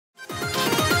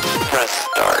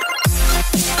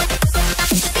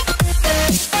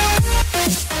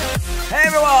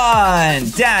everyone,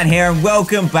 Dan here and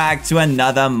welcome back to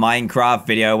another Minecraft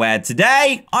video where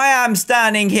today I am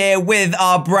standing here with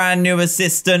our brand new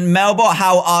assistant Melbot.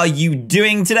 How are you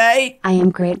doing today? I am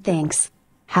great, thanks.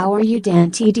 How are you,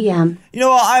 DanTDM? You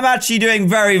know what? I'm actually doing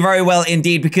very, very well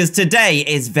indeed because today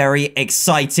is very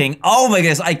exciting. Oh my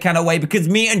goodness, I cannot wait because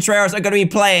me and Trayaurus are going to be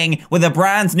playing with a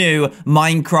brand new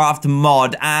Minecraft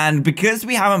mod. And because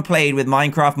we haven't played with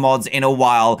Minecraft mods in a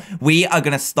while, we are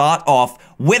going to start off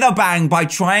with a bang by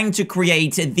trying to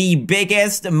create the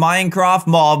biggest Minecraft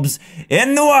mobs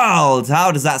in the world.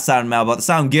 How does that sound, Melbot?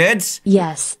 Sound good?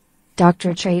 Yes.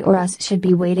 Dr. Trayaurus should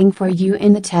be waiting for you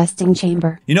in the testing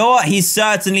chamber. You know what? He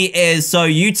certainly is. So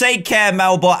you take care,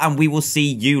 Melbot, and we will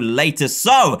see you later.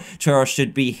 So Trayaurus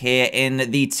should be here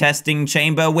in the testing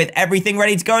chamber with everything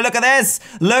ready to go. Look at this.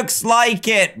 Looks like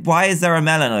it. Why is there a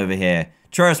melon over here?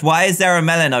 Trayaurus, why is there a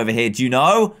melon over here? Do you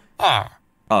know?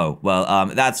 Oh, well,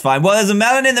 that's fine. Well, there's a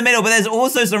melon in the middle, but there's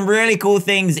also some really cool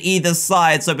things either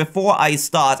side. So before I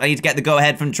start, I need to get the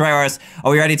go-ahead from Trayaurus.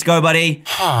 Are we ready to go, buddy?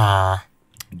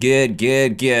 Good,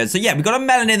 good, good. So yeah, we've got a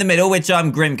melon in the middle, which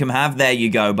Grim can have. There you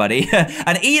go, buddy.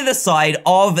 And either side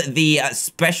of the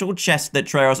special chest that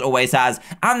Trayaurus always has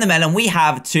and the melon, we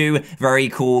have two very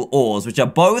cool ores, which are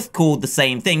both called the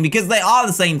same thing because they are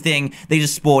the same thing. They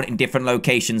just spawn in different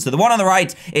locations. So the one on the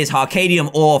right is Harcadium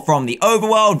ore from the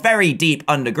overworld, very deep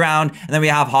underground. And then we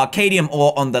have Harcadium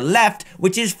ore on the left,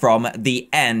 which is from the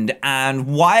end. And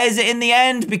why is it in the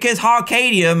end? Because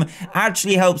Harcadium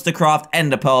actually helps to craft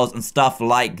ender pearls and stuff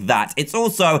like that. It's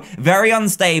also very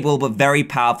unstable but very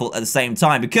powerful at the same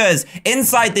time because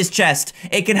inside this chest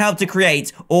it can help to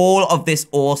create all of this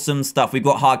awesome stuff. We've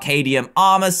got Harcadium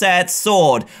armor set,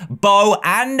 sword, bow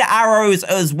and arrows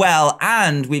as well,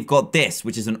 and we've got this,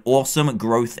 which is an awesome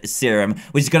growth serum,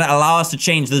 which is going to allow us to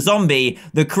change the zombie,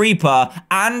 the creeper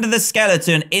and the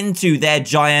skeleton into their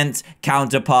giant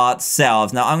counterpart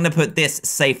selves. Now I'm going to put this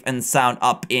safe and sound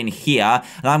up in here,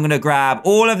 and I'm going to grab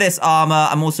all of this armor.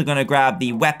 I'm also going to grab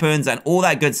the weapons and all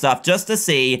that good stuff just to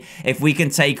see if we can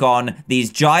take on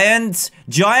these giant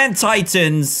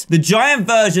titans, the giant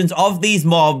versions of these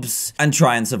mobs, and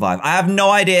try and survive. I have no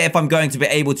idea if I'm going to be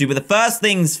able to, but the first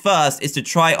things first is to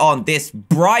try on this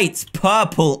bright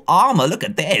purple armor. Look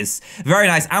at this. Very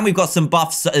nice. And we've got some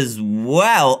buffs as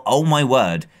well. Oh my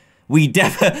word. We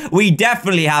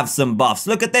definitely have some buffs.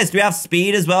 Look at this. We have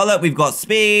speed as well. Look, we've got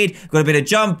speed, got a bit of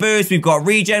jump boost, we've got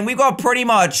regen, we've got pretty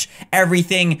much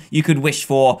everything you could wish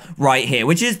for right here,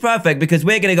 which is perfect because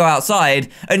we're going to go outside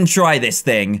and try this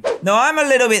thing. Now, I'm a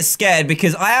little bit scared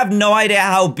because I have no idea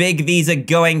how big these are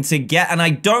going to get, and I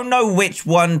don't know which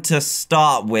one to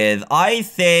start with. I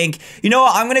think, you know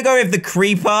what, I'm going to go with the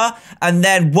creeper, and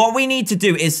then what we need to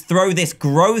do is throw this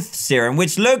growth serum,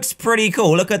 which looks pretty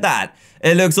cool. Look at that.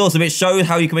 It looks awesome. It shows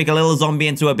how you can make a little zombie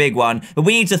into a big one. But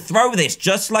we need to throw this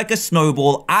just like a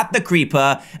snowball at the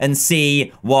creeper and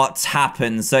see what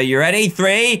happens. So you ready?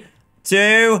 3,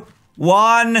 2,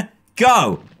 1,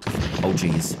 go. Oh,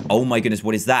 geez. Oh, my goodness.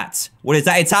 What is that? What is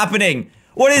that? It's happening.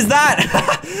 What is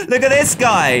that? Look at this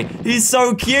guy. He's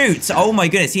so cute. Oh, my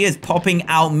goodness. He is popping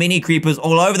out mini creepers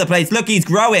all over the place. Look, he's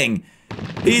growing.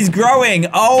 He's growing.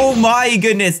 Oh my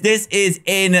goodness. This is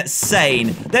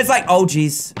insane. There's like, oh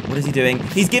geez. What is he doing?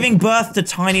 He's giving birth to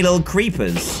tiny little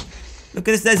creepers. Look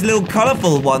at this. There's little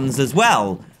colorful ones as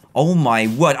well. Oh my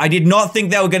word. I did not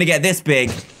think they were going to get this big.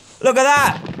 Look at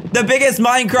that. The biggest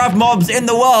Minecraft mobs in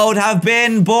the world have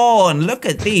been born. Look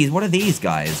at these. What are these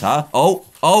guys, huh? Oh,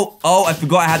 I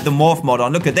forgot I had the morph mod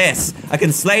on. Look at this. I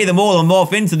can slay them all and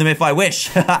morph into them if I wish.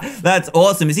 That's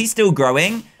awesome. Is he still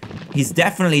growing? He's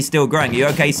definitely still growing. Are you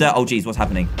okay, sir? Oh, geez, what's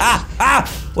happening?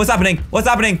 What's happening? What's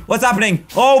happening? What's happening?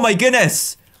 Oh, my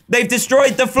goodness. They've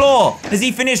destroyed the floor. Has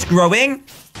he finished growing?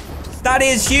 That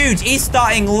is huge. He's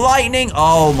starting lightning.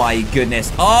 Oh, my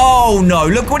goodness. Oh, no.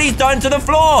 Look what he's done to the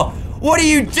floor. What are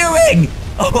you doing?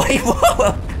 Oh, wait,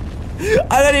 what?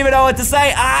 I don't even know what to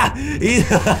say. I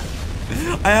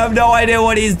have no idea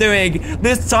what he's doing.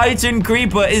 This Titan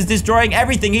creeper is destroying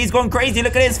everything. He's gone crazy.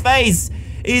 Look at his face.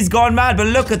 He's gone mad, but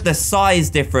look at the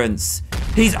size difference.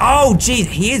 Oh, geez,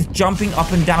 he is jumping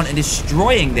up and down and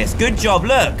destroying this. Good job,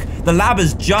 look. The lab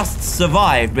has just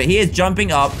survived, but he is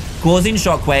jumping up, causing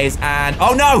shockwaves, and...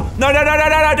 Oh, no, don't do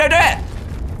it.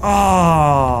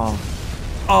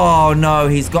 Oh, no,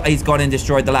 he's gone and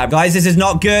destroyed the lab. Guys, this is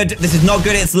not good. This is not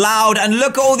good. It's loud, and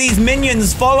look at all these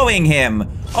minions following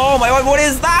him. Oh my god, what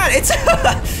is that?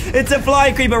 It's a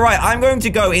fly creeper. Right, I'm going to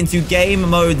go into game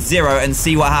mode 0 and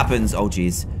see what happens. Oh,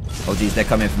 geez. Oh, geez, they're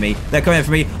coming for me. They're coming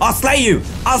for me. I'll slay you.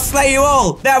 I'll slay you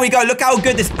all. There we go. Look how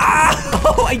good this... Ah!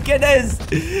 Oh, my goodness.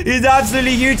 He's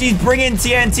absolutely huge. He's bringing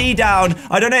TNT down.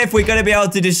 I don't know if we're going to be able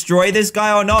to destroy this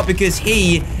guy or not because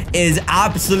he is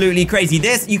absolutely crazy.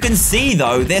 This, you can see,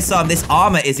 though, this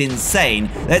armor is insane.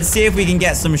 Let's see if we can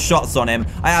get some shots on him.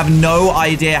 I have no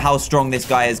idea how strong this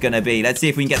guy is going to be. Let's see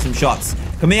if we can get some shots.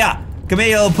 Come here. Come here,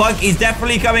 you little punk. He's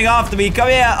definitely coming after me. Come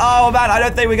here. Oh, man. I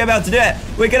don't think we're going to be able to do it.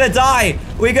 We're going to die.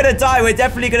 We're going to die. We're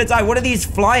definitely going to die. What are these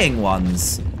flying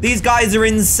ones? These guys are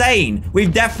insane.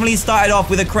 We've definitely started off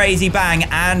with a crazy bang,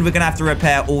 and we're going to have to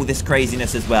repair all this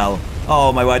craziness as well.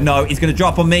 Oh, my word. No, he's going to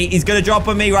drop on me. He's going to drop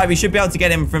on me. Right, we should be able to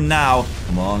get him from now.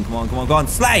 Come on, come on, come on, come on.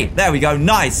 Slay. There we go.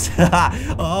 Nice.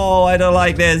 Oh, I don't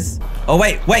like this. Oh,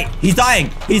 wait. He's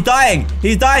dying. He's dying.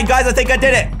 He's dying. Guys, I think I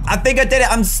did it. I think I did it.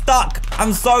 I'm stuck.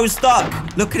 I'm so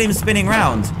stuck. Look at him spinning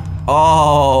around.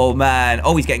 Oh, man.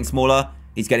 Oh, he's getting smaller.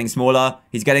 He's getting smaller.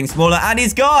 He's getting smaller. And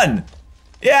he's gone.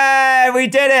 Yeah, we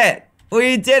did it.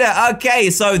 We did it. Okay,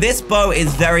 so this bow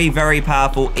is very, very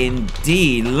powerful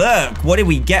indeed. Look, what did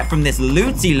we get from this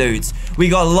looty loot? We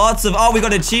got lots of... Oh, we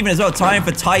got achievement as well. Time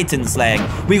for Titan slaying.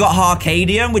 We got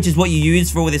Harcadium, which is what you use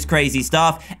for all this crazy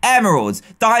stuff. Emeralds,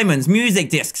 diamonds, music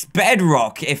discs,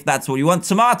 bedrock, if that's what you want.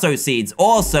 Tomato seeds.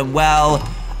 Awesome. Well,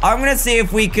 I'm going to see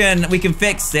if we can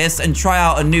fix this and try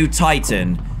out a new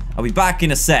Titan. I'll be back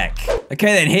in a sec.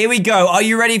 Okay, then, here we go. Are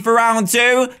you ready for round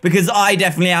 2? Because I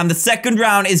definitely am. The second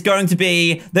round is going to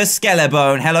be the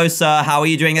Skelebone. Hello, sir. How are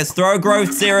you doing? Let's throw a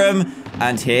growth serum.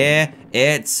 And here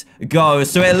it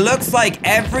goes. So it looks like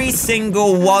every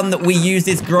single one that we use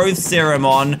this growth serum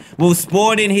on will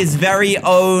spawn in his very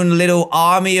own little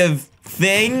army of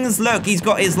things. Look, he's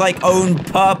got his, like, own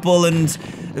purple and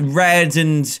red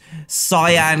and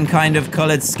cyan kind of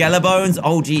colored Skelebones.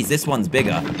 Oh, geez, this one's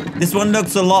bigger. This one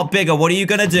looks a lot bigger. What are you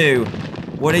gonna do?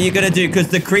 What are you gonna do? Because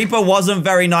the creeper wasn't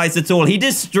very nice at all. He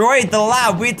destroyed the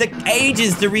lab. We took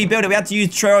ages to rebuild it. We had to use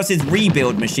Trayaurus'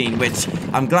 rebuild machine, which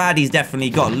I'm glad he's definitely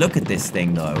got. Look at this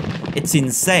thing, though. It's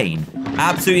insane.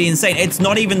 Absolutely insane. It's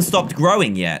not even stopped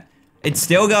growing yet. It's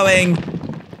still going.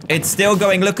 It's still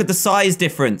going. Look at the size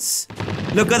difference.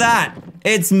 Look at that.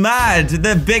 It's mad.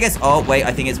 The biggest... Oh, wait.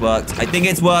 I think it's worked. I think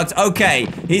it's worked. Okay.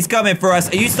 He's coming for us.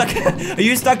 Are you stuck? Are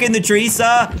you stuck in the tree,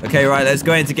 sir? Okay, right. Let's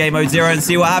go into game mode 0 and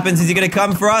see what happens. Is he going to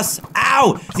come for us?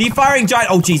 Ow! Is he firing giant...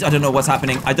 Oh, jeez. I don't know what's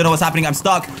happening. I don't know what's happening. I'm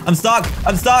stuck. I'm stuck.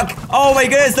 I'm stuck. Oh, my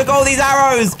goodness. Look at all these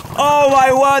arrows. Oh,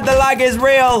 my word. The lag is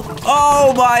real.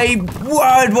 Oh, my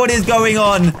word. What is going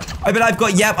on? I bet I've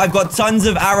got... Yep, I've got tons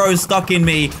of arrows stuck in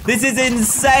me. This is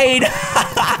insane.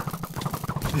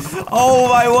 Oh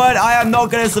my word, I am not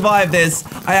going to survive this.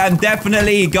 I am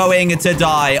definitely going to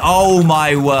die. Oh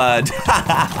my word.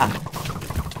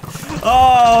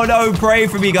 Oh no, pray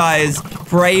for me, guys.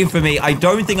 Pray for me. I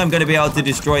don't think I'm going to be able to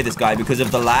destroy this guy because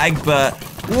of the lag, but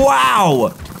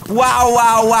wow. Wow,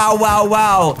 wow, wow, wow,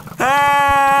 wow.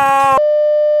 Ah!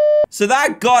 So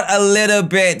that got a little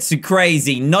bit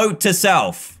crazy. Note to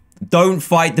self. Don't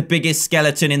fight the biggest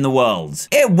skeleton in the world.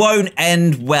 It won't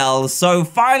end well. So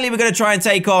finally, we're going to try and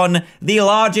take on the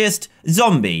largest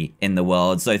zombie in the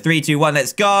world. So 3, 2, 1,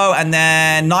 let's go. And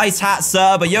then nice hat,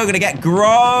 sir. But you're going to get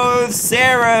growth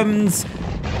serums.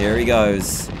 Here he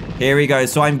goes. Here he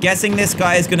goes. So I'm guessing this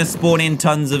guy is going to spawn in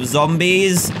tons of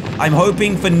zombies. I'm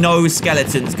hoping for no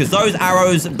skeletons because those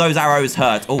arrows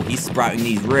hurt. Oh, he's sprouting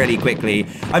these really quickly.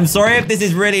 I'm sorry if this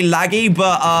is really laggy,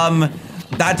 but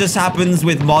that just happens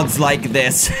with mods like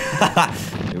this.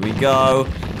 Here we go.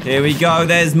 Here we go.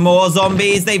 There's more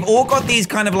zombies. They've all got these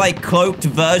kind of like cloaked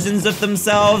versions of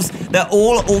themselves. They're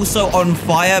all also on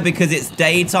fire because it's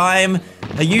daytime.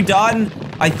 Are you done?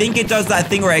 I think it does that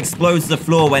thing where it explodes the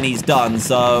floor when he's done.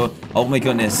 So, oh my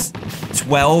goodness.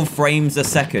 12 frames a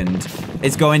second.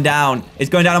 It's going down. It's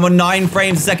going down. I'm on 9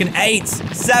 frames a second. 8,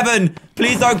 7.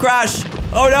 Please don't crash.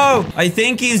 Oh no. I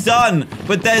think he's done.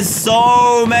 But there's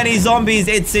so many zombies.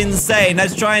 It's insane.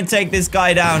 Let's try and take this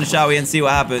guy down, shall we? And see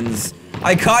what happens.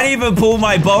 I can't even pull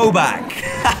my bow back.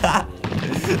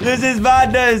 This is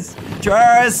madness.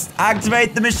 Trayaurus,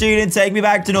 activate the machine and take me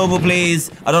back to normal, please.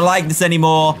 I don't like this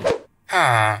anymore.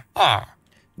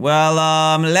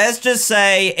 Well, let's just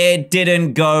say it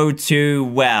didn't go too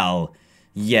well.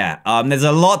 Yeah, there's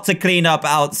a lot to clean up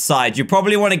outside. You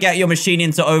probably want to get your machine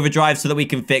into overdrive so that we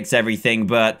can fix everything,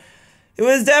 but It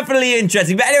was definitely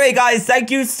interesting. But anyway, guys, thank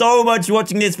you so much for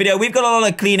watching this video. We've got a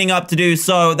lot of cleaning up to do,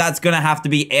 so that's going to have to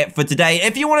be it for today.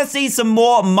 If you want to see some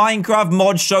more Minecraft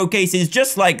mod showcases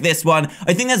just like this one,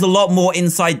 I think there's a lot more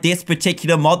inside this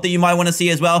particular mod that you might want to see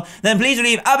as well, then please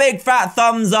leave a big fat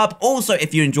thumbs up. Also,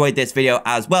 if you enjoyed this video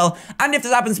as well, and if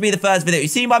this happens to be the first video you've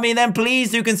seen by me, then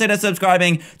please do consider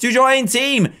subscribing to join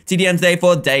Team TDM today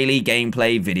for daily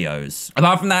gameplay videos.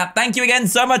 Apart from that, thank you again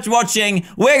so much for watching.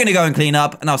 We're going to go and clean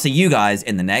up, and I'll see you guys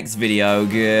in the next video.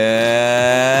 Goodbye.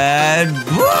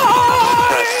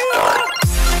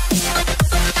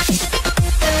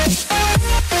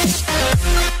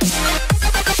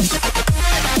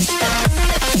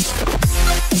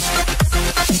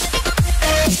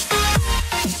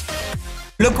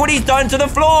 Look what he's done to the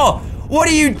floor. What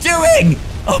are you doing?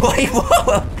 Oh, wait,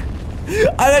 what?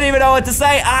 I don't even know what to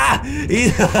say.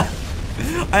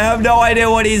 I have no idea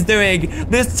what he's doing.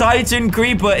 This Titan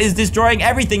creeper is destroying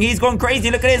everything. He's gone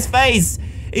crazy. Look at his face.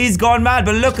 He's gone mad,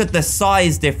 but look at the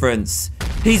size difference.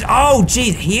 Oh,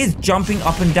 geez. He is jumping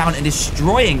up and down and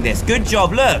destroying this. Good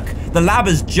job. Look, the lab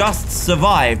has just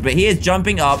survived, but he is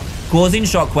jumping up, causing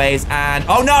shockwaves, and...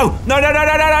 Oh, no. No, don't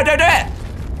do it.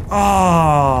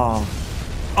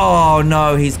 Oh,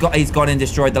 no, he's gone and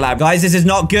destroyed the lab. Guys, this is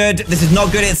not good. This is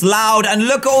not good. It's loud, and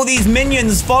look at all these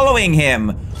minions following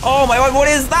him. Oh my god, what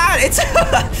is that?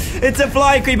 It's a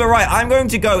fly creeper. Right, I'm going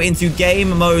to go into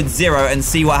game mode 0 and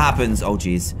see what happens. Oh,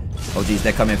 jeez. Oh, jeez,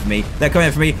 they're coming for me. They're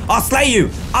coming for me. I'll slay you.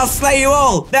 I'll slay you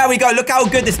all. There we go. Look how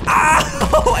good this...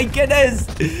 Oh, my goodness.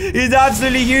 He's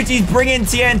absolutely huge. He's bringing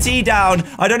TNT down.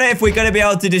 I don't know if we're going to be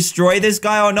able to destroy this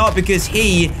guy or not because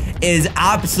he is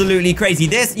absolutely crazy.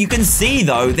 You can see,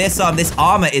 though, this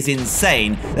armor is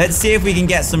insane. Let's see if we can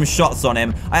get some shots on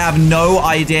him. I have no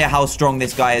idea how strong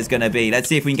this guy is going to be. Let's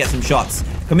see if we can get some shots.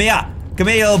 Come here. Come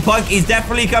here, you little punk. He's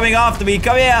definitely coming after me.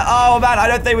 Come here. Oh, man. I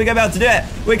don't think we're going to be able to do it.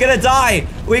 We're going to die.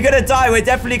 We're going to die. We're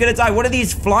definitely going to die. What are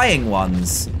these flying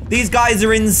ones? These guys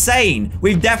are insane.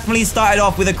 We've definitely started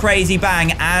off with a crazy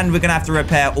bang, and we're going to have to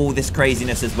repair all this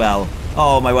craziness as well.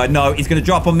 Oh, my word. No, he's going to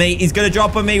drop on me. He's going to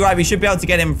drop on me. Right, we should be able to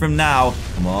get him from now.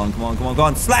 Come on, come on, come on, come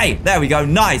on. Slay. There we go.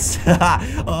 Nice.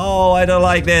 Oh, I don't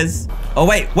like this. Oh,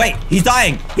 wait. He's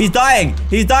dying. He's dying.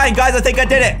 He's dying. Guys, I think I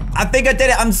did it.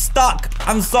 I'm stuck.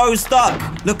 I'm so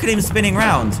stuck. Look at him spinning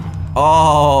around.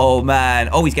 Oh, man.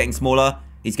 Oh, he's getting smaller.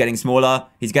 He's getting smaller.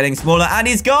 He's getting smaller. And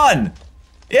he's gone.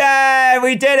 Yeah,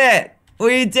 we did it.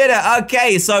 We did it.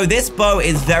 Okay, so this bow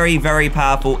is very, very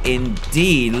powerful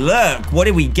indeed. Look, what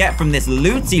did we get from this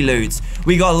looty loot?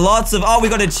 We got lots of... Oh, we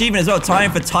got an achievement as well.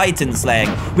 Time for Titan slaying.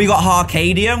 We got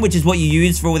Harcadium, which is what you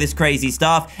use for all this crazy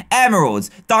stuff. Emeralds,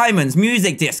 diamonds,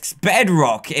 music discs,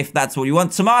 bedrock, if that's what you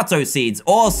want. Tomato seeds.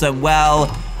 Awesome.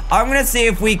 Well, I'm going to see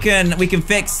if we can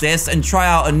fix this and try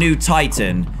out a new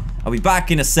Titan. I'll be back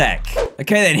in a sec.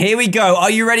 Okay, then, here we go. Are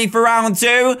you ready for round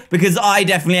 2? Because I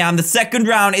definitely am. The second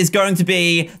round is going to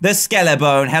be the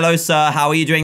Skelebone. Hello, sir. How are you doing?